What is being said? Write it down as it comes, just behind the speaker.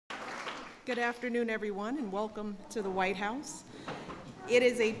Good afternoon, everyone, and welcome to the White House. It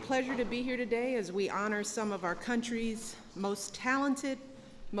is a pleasure to be here today as we honor some of our country's most talented,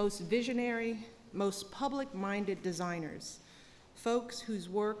 most visionary, most public-minded designers, folks whose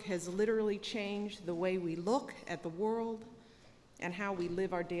work has literally changed the way we look at the world and how we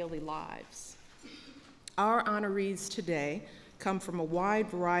live our daily lives. Our honorees today come from a wide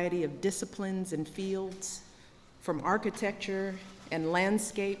variety of disciplines and fields, from architecture and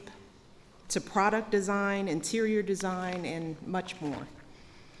landscape to product design, interior design, and much more.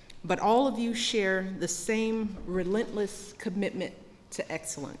 But all of you share the same relentless commitment to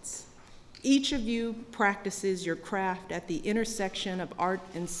excellence. Each of you practices your craft at the intersection of art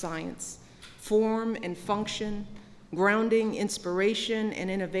and science, form and function, grounding inspiration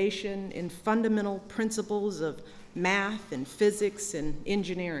and innovation in fundamental principles of math and physics and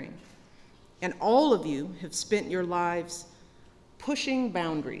engineering. And all of you have spent your lives pushing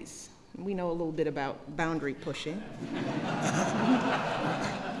boundaries. We know a little bit about boundary pushing.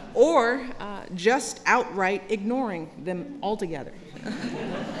 Or just outright ignoring them altogether.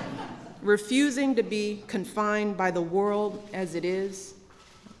 Refusing to be confined by the world as it is,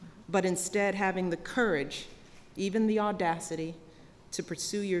 but instead having the courage, even the audacity, to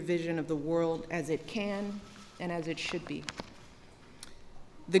pursue your vision of the world as it can and as it should be.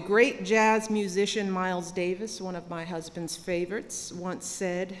 The great jazz musician Miles Davis, one of my husband's favorites, once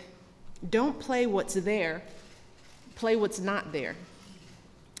said, "Don't play what's there, play what's not there."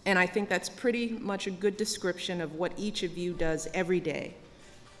 And I think that's pretty much a good description of what each of you does every day.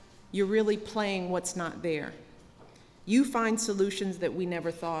 You're really playing what's not there. You find solutions that we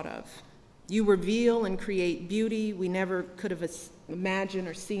never thought of. You reveal and create beauty we never could have imagined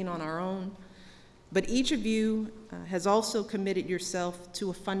or seen on our own. But each of you has also committed yourself to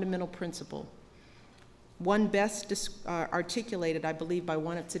a fundamental principle, one best articulated, I believe, by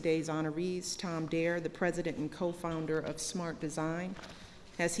one of today's honorees, Tom Dare, the president and co-founder of Smart Design.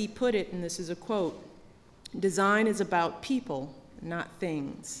 As he put it, and this is a quote, "Design is about people, not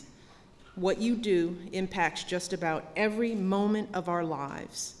things. What you do impacts just about every moment of our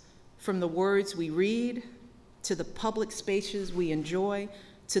lives, from the words we read, to the public spaces we enjoy,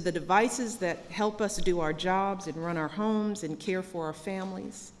 to the devices that help us do our jobs and run our homes and care for our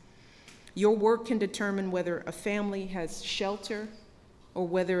families. Your work can determine whether a family has shelter or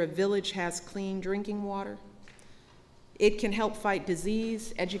whether a village has clean drinking water. It can help fight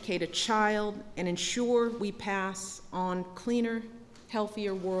disease, educate a child, and ensure we pass on cleaner,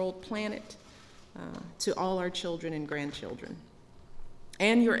 healthier world, planet, to all our children and grandchildren.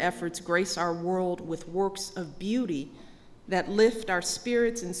 And your efforts grace our world with works of beauty that lift our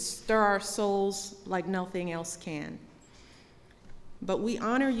spirits and stir our souls like nothing else can. But we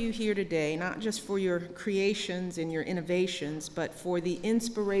honor you here today, not just for your creations and your innovations, but for the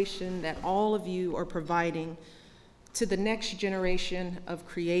inspiration that all of you are providing to the next generation of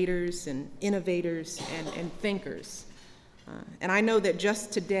creators and innovators and thinkers. And I know that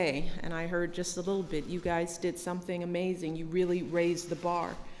just today, and I heard just a little bit, you guys did something amazing. You really raised the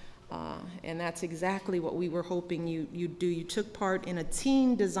bar. And that's exactly what we were hoping you'd do. You took part in a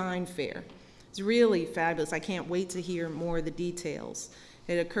teen design fair. It's really fabulous. I can't wait to hear more of the details.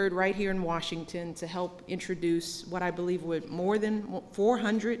 It occurred right here in Washington to help introduce what I believe were more than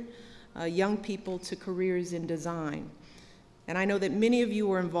 400 young people to careers in design. And I know that many of you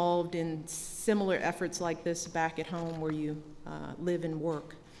were involved in similar efforts like this back at home where you live and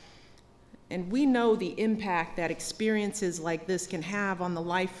work. And we know the impact that experiences like this can have on the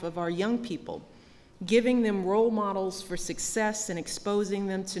life of our young people, giving them role models for success and exposing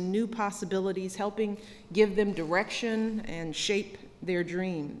them to new possibilities, helping give them direction and shape their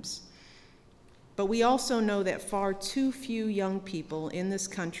dreams. But we also know that far too few young people in this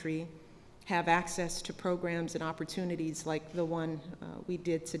country have access to programs and opportunities like the one we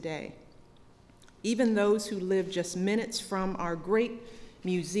did today. Even those who live just minutes from our great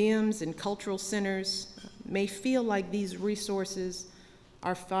museums and cultural centers may feel like these resources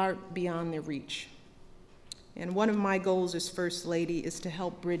are far beyond their reach. And one of my goals as First Lady is to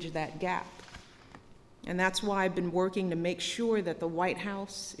help bridge that gap. And that's why I've been working to make sure that the White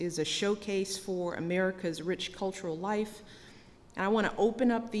House is a showcase for America's rich cultural life. And I want to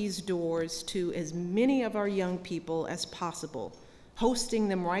open up these doors to as many of our young people as possible, hosting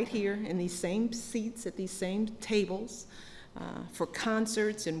them right here in these same seats at these same tables for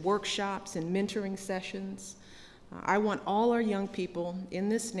concerts and workshops and mentoring sessions. I want all our young people in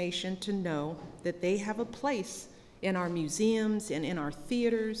this nation to know that they have a place in our museums and in our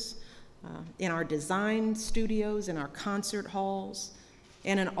theaters, in our design studios, in our concert halls,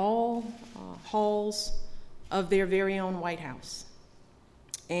 and in all halls of their very own White House.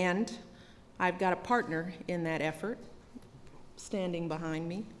 And I've got a partner in that effort standing behind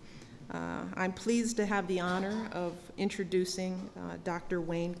me. I'm pleased to have the honor of introducing Dr.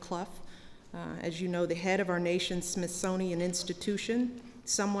 Wayne Clough, as you know, the head of our nation's Smithsonian Institution,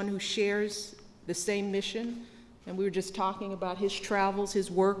 someone who shares the same mission. And we were just talking about his travels,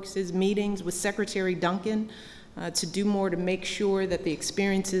 his works, his meetings with Secretary Duncan to do more to make sure that the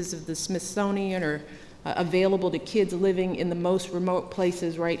experiences of the Smithsonian are available to kids living in the most remote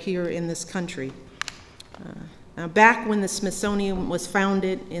places right here in this country. Now, back when the Smithsonian was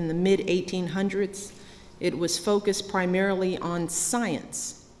founded in the mid-1800s, it was focused primarily on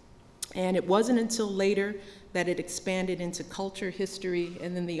science. And it wasn't until later that it expanded into culture, history,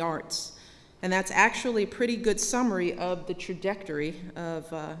 and then the arts. And that's actually a pretty good summary of the trajectory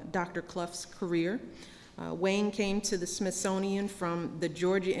of Dr. Clough's career. Wayne came to the Smithsonian from the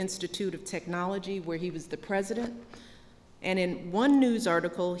Georgia Institute of Technology, where he was the president. And in one news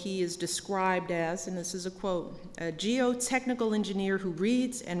article, he is described as, and this is a quote, a geotechnical engineer who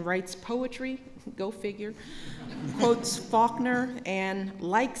reads and writes poetry, go figure, quotes Faulkner, and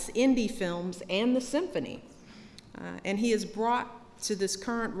likes indie films and the symphony. And he has brought to this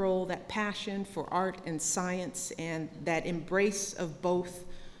current role that passion for art and science and that embrace of both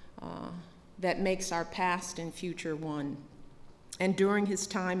that makes our past and future one. And during his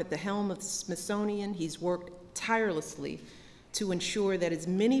time at the helm of the Smithsonian, he's worked tirelessly to ensure that as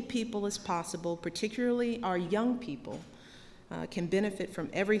many people as possible, particularly our young people, can benefit from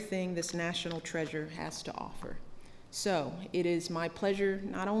everything this national treasure has to offer. So it is my pleasure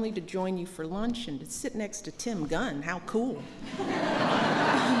not only to join you for lunch and to sit next to Tim Gunn, how cool,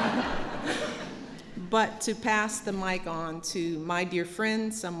 but to pass the mic on to my dear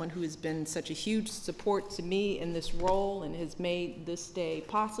friend, someone who has been such a huge support to me in this role and has made this day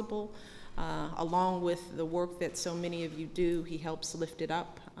possible. Along with the work that so many of you do, he helps lift it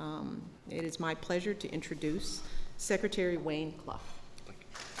up. It is my pleasure to introduce Secretary Wayne Clough.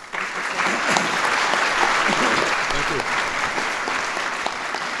 Thank you.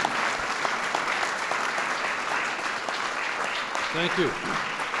 Thank you.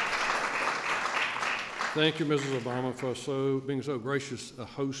 Thank you, Mrs. Obama, for being so gracious a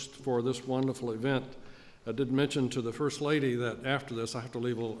host for this wonderful event. I did mention to the First Lady that after this I have to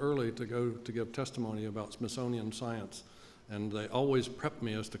leave a little early to go to give testimony about Smithsonian science, and they always prep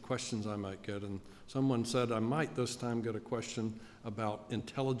me as to questions I might get, and someone said I might this time get a question about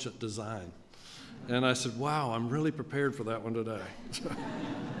intelligent design. And I said, wow, I'm really prepared for that one today.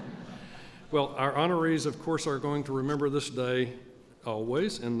 Well, our honorees, of course, are going to remember this day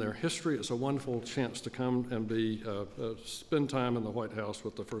always in their history. It's a wonderful chance to come and spend time in the White House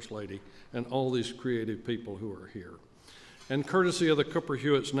with the First Lady and all these creative people who are here. And courtesy of the Cooper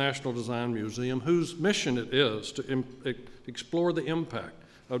Hewitt's National Design Museum, whose mission it is to explore the impact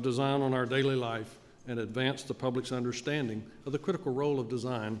of design on our daily life and advance the public's understanding of the critical role of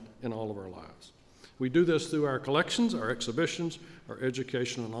design in all of our lives. We do this through our collections, our exhibitions, our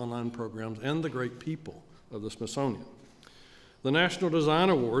education and online programs, and the great people of the Smithsonian. The National Design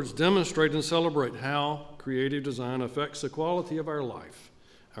Awards demonstrate and celebrate how creative design affects the quality of our life,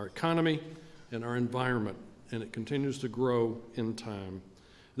 our economy, and our environment, and it continues to grow in time.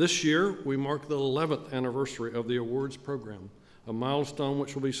 This year, we mark the 11th anniversary of the awards program, a milestone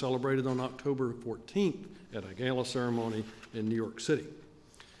which will be celebrated on October 14th at a gala ceremony in New York City.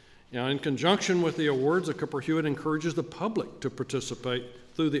 Now, in conjunction with the awards, the Cooper Hewitt encourages the public to participate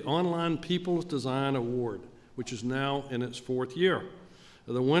through the online People's Design Award, which is now in its 4th year.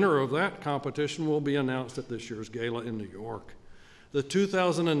 The winner of that competition will be announced at this year's gala in New York. The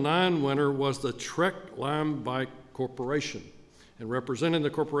 2009 winner was the Trek Lime Bike Corporation, and representing the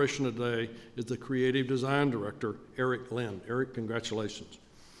corporation today is the Creative Design Director, Eric Lynn. Eric, congratulations.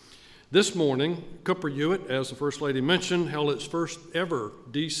 This morning, Cooper Hewitt, as the First Lady mentioned, held its first ever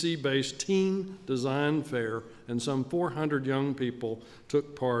DC-based teen design fair, and some 400 young people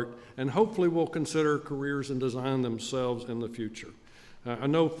took part and hopefully will consider careers in design themselves in the future. I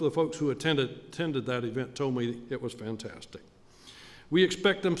know the folks who attended that event told me it was fantastic. We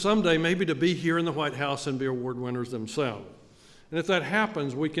expect them someday maybe to be here in the White House and be award winners themselves. And if that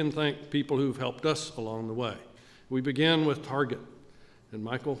happens, we can thank people who've helped us along the way. We begin with Target. And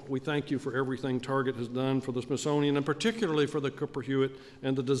Michael, we thank you for everything Target has done for the Smithsonian, and particularly for the Cooper Hewitt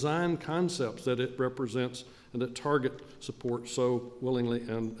and the design concepts that it represents and that Target supports so willingly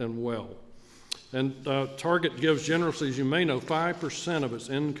and well. And Target gives generously, as you may know, 5% of its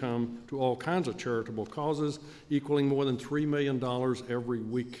income to all kinds of charitable causes, equaling more than $3 million every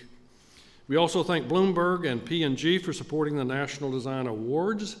week. We also thank Bloomberg and P&G for supporting the National Design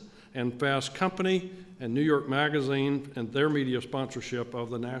Awards, and Fast Company and New York Magazine and their media sponsorship of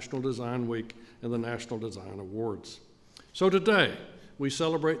the National Design Week and the National Design Awards. So today, we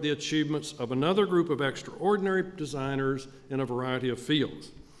celebrate the achievements of another group of extraordinary designers in a variety of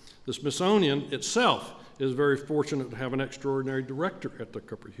fields. The Smithsonian itself is very fortunate to have an extraordinary director at the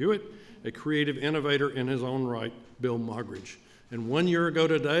Cooper Hewitt, a creative innovator in his own right, Bill Moggridge. And 1 year ago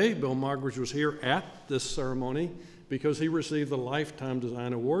today, Bill Moggridge was here at this ceremony because he received the Lifetime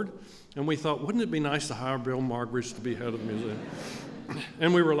Design Award. And we thought, wouldn't it be nice to hire Bill Moggridge to be head of the museum?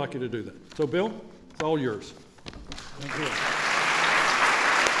 And we were lucky to do that. So Bill, it's all yours. Thank you.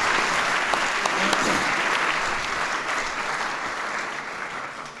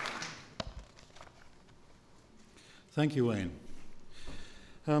 Thank you, Wayne.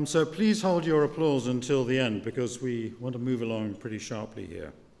 So please hold your applause until the end because we want to move along pretty sharply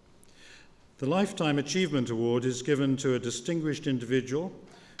here. The Lifetime Achievement Award is given to a distinguished individual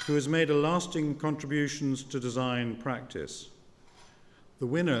who has made a lasting contributions to design practice. The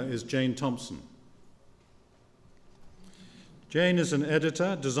winner is Jane Thompson. Jane is an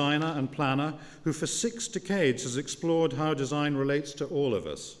editor, designer, and planner who for 6 decades has explored how design relates to all of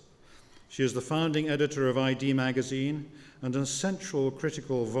us. She is the founding editor of ID magazine and an essential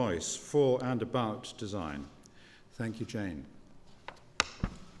critical voice for and about design. Thank you, Jane.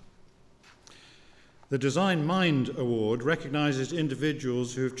 The Design Mind Award recognizes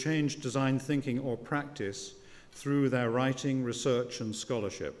individuals who have changed design thinking or practice through their writing, research, and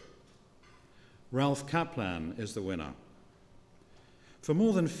scholarship. Ralph Kaplan is the winner. For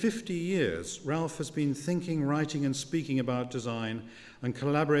more than 50 years, Ralph has been thinking, writing, and speaking about design and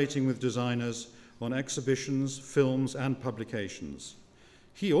collaborating with designers on exhibitions, films, and publications.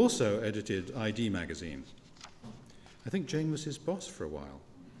 He also edited ID magazine. I think Jane was his boss for a while.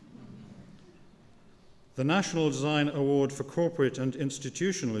 The National Design Award for Corporate and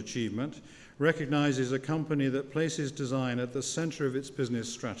Institutional Achievement recognizes a company that places design at the center of its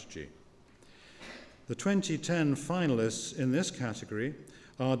business strategy. The 2010 finalists in this category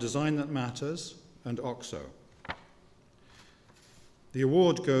are Design That Matters and OXO. The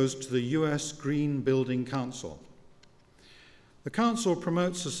award goes to the US Green Building Council. The Council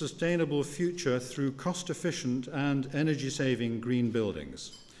promotes a sustainable future through cost-efficient and energy-saving green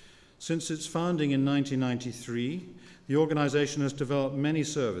buildings. Since its founding in 1993, the organization has developed many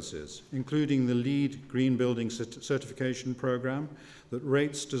services, including the LEED Green Building Certification Program that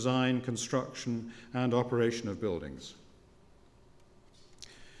rates design, construction, and operation of buildings.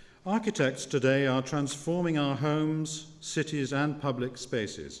 Architects today are transforming our homes, cities, and public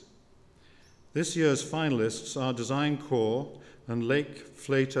spaces. This year's finalists are Design Corps and Lake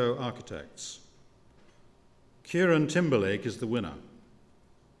Flato Architects. Kieran Timberlake is the winner.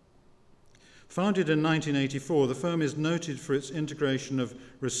 Founded in 1984, the firm is noted for its integration of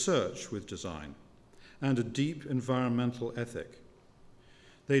research with design and a deep environmental ethic.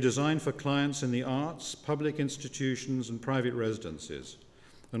 They design for clients in the arts, public institutions, and private residences,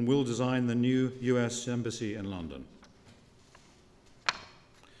 and will design the new US Embassy in London.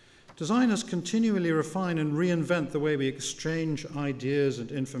 Designers continually refine and reinvent the way we exchange ideas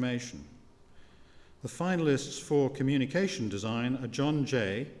and information. The finalists for communication design are John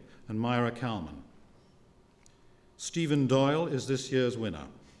Jay and Myra Kalman. Stephen Doyle is this year's winner.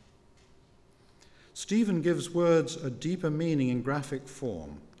 Stephen gives words a deeper meaning in graphic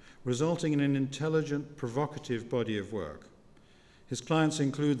form, resulting in an intelligent, provocative body of work. His clients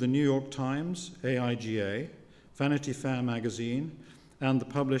include the New York Times, AIGA, Vanity Fair magazine, and the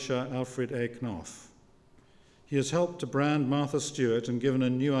publisher Alfred A. Knopf. He has helped to brand Martha Stewart and given a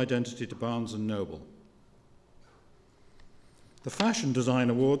new identity to Barnes & Noble. The Fashion Design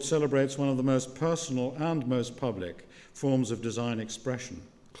Award celebrates one of the most personal and most public forms of design expression,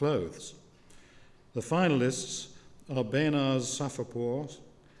 clothes. The finalists are Behnaz Safapour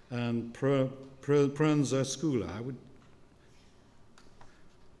and Prunza Skula. I would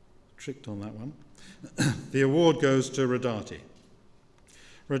tricked on that one. The award goes to Rodarte.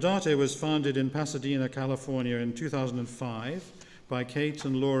 Rodarte was founded in Pasadena, California in 2005 by Kate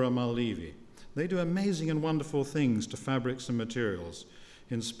and Laura Mallevi. They do amazing and wonderful things to fabrics and materials,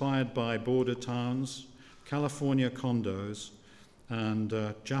 inspired by border towns, California condos, and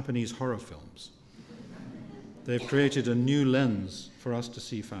Japanese horror films. They've created a new lens for us to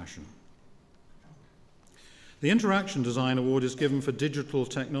see fashion. The Interaction Design Award is given for digital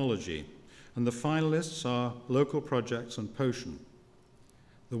technology, and the finalists are Local Projects and Potion.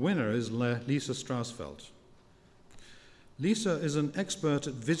 The winner is Lisa Strausfeld. Lisa is an expert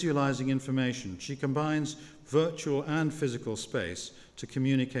at visualizing information. She combines virtual and physical space to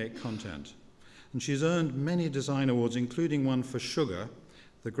communicate content. And she's earned many design awards, including one for Sugar,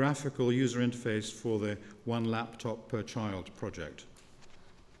 the graphical user interface for the One Laptop Per Child project.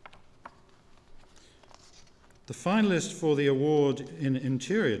 The finalists for the award in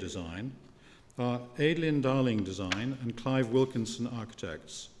interior design are Aidelyn Darling Design and Clive Wilkinson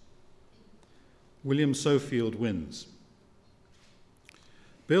Architects. William Sofield wins.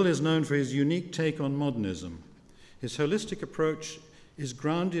 Bill is known for his unique take on modernism. His holistic approach is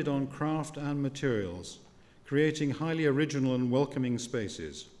grounded on craft and materials, creating highly original and welcoming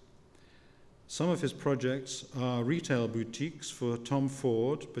spaces. Some of his projects are retail boutiques for Tom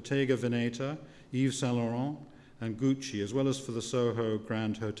Ford, Bottega Veneta, Yves Saint Laurent, and Gucci, as well as for the Soho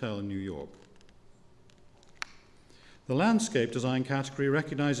Grand Hotel in New York. The landscape design category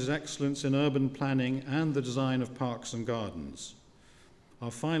recognizes excellence in urban planning and the design of parks and gardens. Our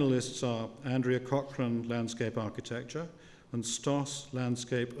finalists are Andrea Cochran, Landscape Architecture, and Stoss,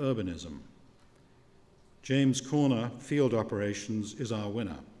 Landscape Urbanism. James Corner, Field Operations, is our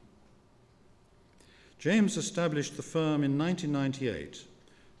winner. James established the firm in 1998.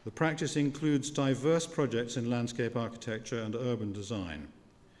 The practice includes diverse projects in landscape architecture and urban design.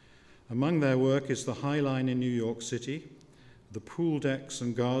 Among their work is the High Line in New York City, the pool decks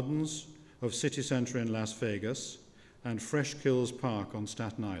and gardens of City Center in Las Vegas, and Fresh Kills Park on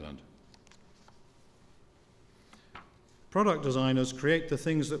Staten Island. Product designers create the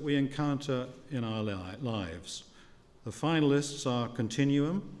things that we encounter in our lives. The finalists are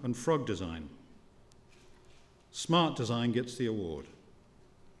Continuum and Frog Design. Smart Design gets the award.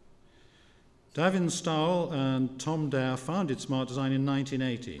 Davin Stowell and Tom Dare founded Smart Design in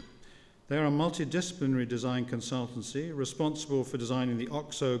 1980. They are a multidisciplinary design consultancy responsible for designing the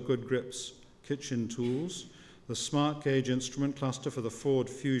OXO Good Grips kitchen tools, the Smart Gauge instrument cluster for the Ford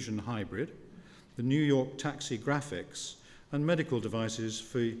Fusion Hybrid, the New York Taxi graphics, and medical devices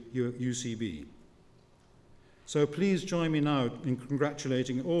for UCB. So please join me now in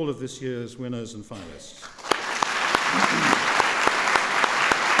congratulating all of this year's winners and finalists.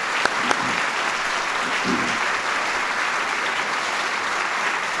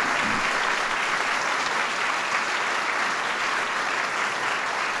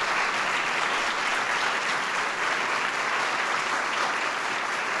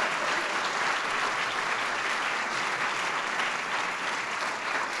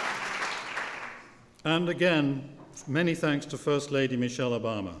 And again, many thanks to First Lady Michelle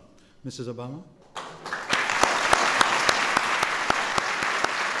Obama. Mrs. Obama?